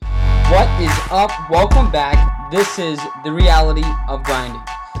What is up? Welcome back. This is The Reality of Grinding.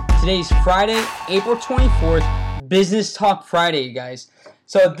 Today's Friday, April 24th, Business Talk Friday, you guys.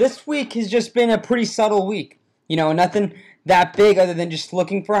 So this week has just been a pretty subtle week. Nothing that big other than just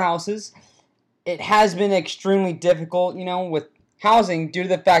looking for houses. It has been extremely difficult, with housing due to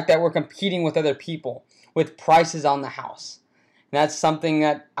the fact that we're competing with other people with prices on the house. And that's something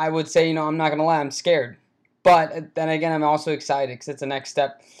that I would say, I'm not going to lie, I'm scared. But then again, I'm also excited because it's the next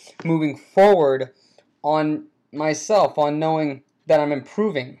step moving forward on myself, on knowing that I'm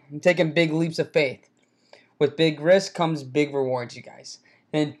improving. I'm taking big leaps of faith. With big risk comes big rewards, you guys.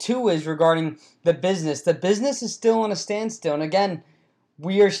 And two is regarding the business. The business is still on a standstill. And again,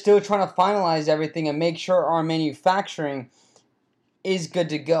 we are still trying to finalize everything and make sure our manufacturing is good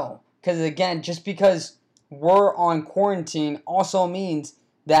to go. Because again, just because we're on quarantine also means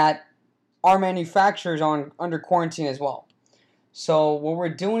that our manufacturers are under quarantine as well. So what we're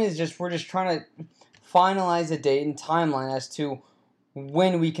doing is we're just trying to finalize a date and timeline as to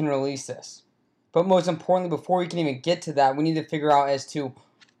when we can release this. But most importantly, before we can even get to that, we need to figure out as to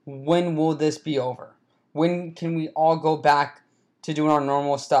when will this be over? When can we all go back to doing our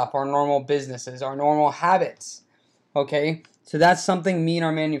normal stuff, our normal businesses, our normal habits? Okay? So that's something me and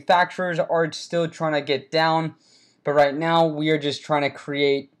our manufacturers are still trying to get down. But right now, we are just trying to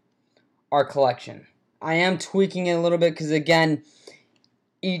create our collection. I am tweaking it a little bit because, again,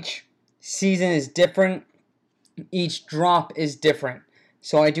 each season is different. Each drop is different.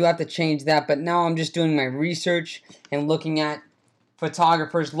 So I do have to change that. But now I'm just doing my research and looking at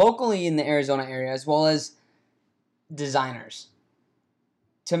photographers locally in the Arizona area as well as designers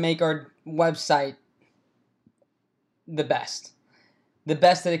to make our website the best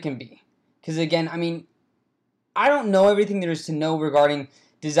that it can be. Because again, I don't know everything there is to know regarding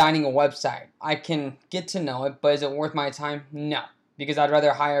designing a website. I can get to know it, but is it worth my time? No, because I'd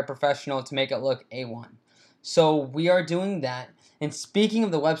rather hire a professional to make it look A1. So we are doing that. And speaking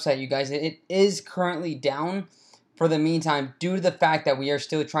of the website, you guys, it is currently down for the meantime due to the fact that we are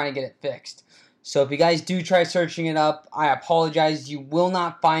still trying to get it fixed. So if you guys do try searching it up, I apologize. You will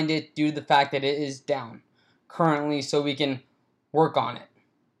not find it due to the fact that it is down currently, so we can work on it.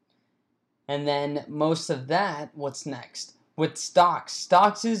 And then most of that, what's next? With stocks.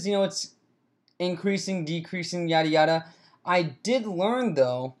 Stocks is, it's increasing, decreasing, yada yada. I did learn,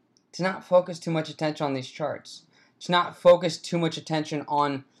 though, to not focus too much attention on these charts. To not focus too much attention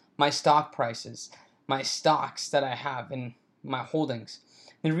on my stock prices, my stocks that I have in my holdings.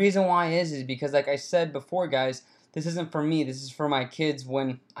 The reason why is because, like I said before, guys, this isn't for me. This is for my kids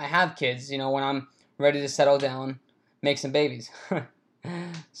when I have kids, when I'm ready to settle down, make some babies.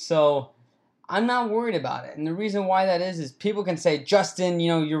 So I'm not worried about it. And the reason why that is people can say, Justin,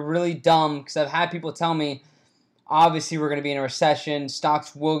 you're really dumb. Because I've had people tell me, obviously we're going to be in a recession.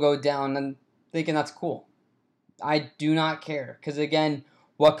 Stocks will go down. And thinking that's cool. I do not care. Because again,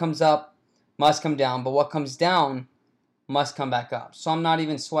 what comes up must come down. But what comes down must come back up. So I'm not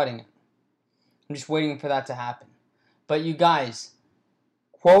even sweating it. I'm just waiting for that to happen. But you guys,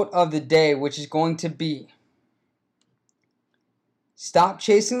 quote of the day, which is going to be, stop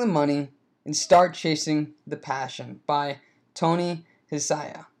chasing the money and start chasing the passion, by Tony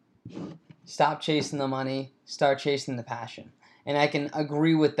Hisaya. Stop chasing the money, start chasing the passion. And I can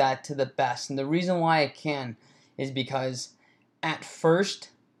agree with that to the best. And the reason why I can is because at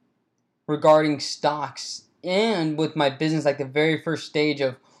first, regarding stocks and with my business, like the very first stage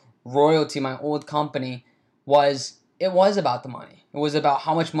of Royalty, my old company, it was about the money. It was about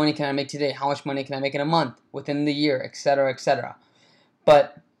how much money can I make today, how much money can I make in a month, within the year, etc., etc.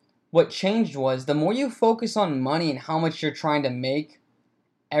 But what changed was the more you focus on money and how much you're trying to make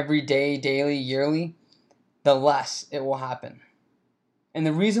every day, daily, yearly, the less it will happen. And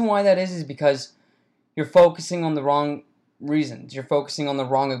the reason why that is because you're focusing on the wrong reasons. You're focusing on the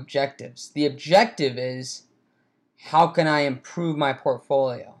wrong objectives. The objective is, how can I improve my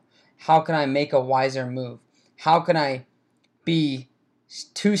portfolio? How can I make a wiser move? How can I be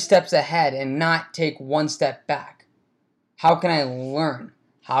 2 steps ahead and not take 1 step back? How can I learn?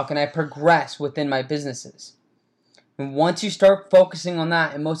 How can I progress within my businesses? And once you start focusing on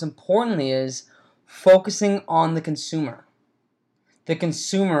that, and most importantly is focusing on the consumer. The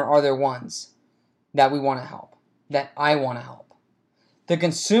consumer are the ones that we want to help, that I want to help. The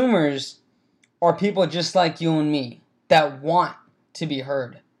consumers are people just like you and me that want to be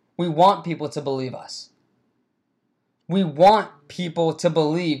heard. We want people to believe us. We want people to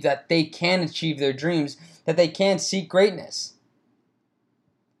believe that they can achieve their dreams, that they can seek greatness.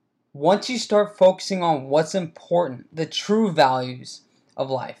 Once you start focusing on what's important, the true values of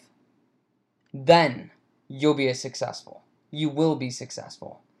life, then you'll be successful. You will be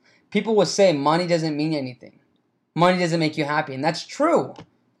successful. People will say money doesn't mean anything. Money doesn't make you happy. And that's true.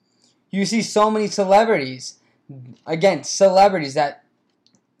 You see so many celebrities, again, celebrities that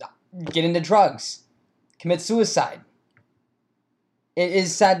get into drugs, commit suicide. It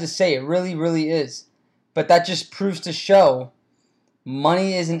is sad to say. It really, really is. But that just proves to show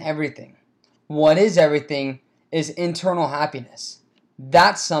money isn't everything. What is everything is internal happiness.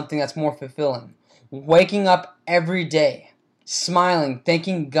 That's something that's more fulfilling. Waking up every day, smiling,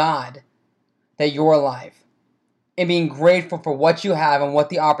 thanking God that you're alive, and being grateful for what you have and what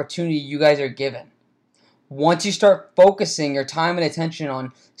the opportunity you guys are given. Once you start focusing your time and attention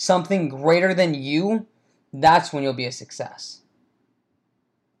on something greater than you, that's when you'll be a success.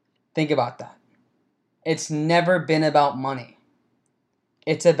 Think about that. It's never been about money.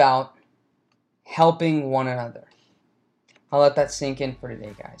 It's about helping one another. I'll let that sink in for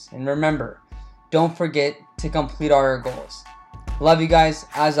today, guys. And remember, don't forget to complete all your goals. Love you guys,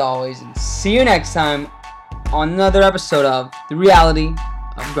 as always, and see you next time on another episode of The Reality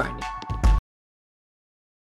of Grinding.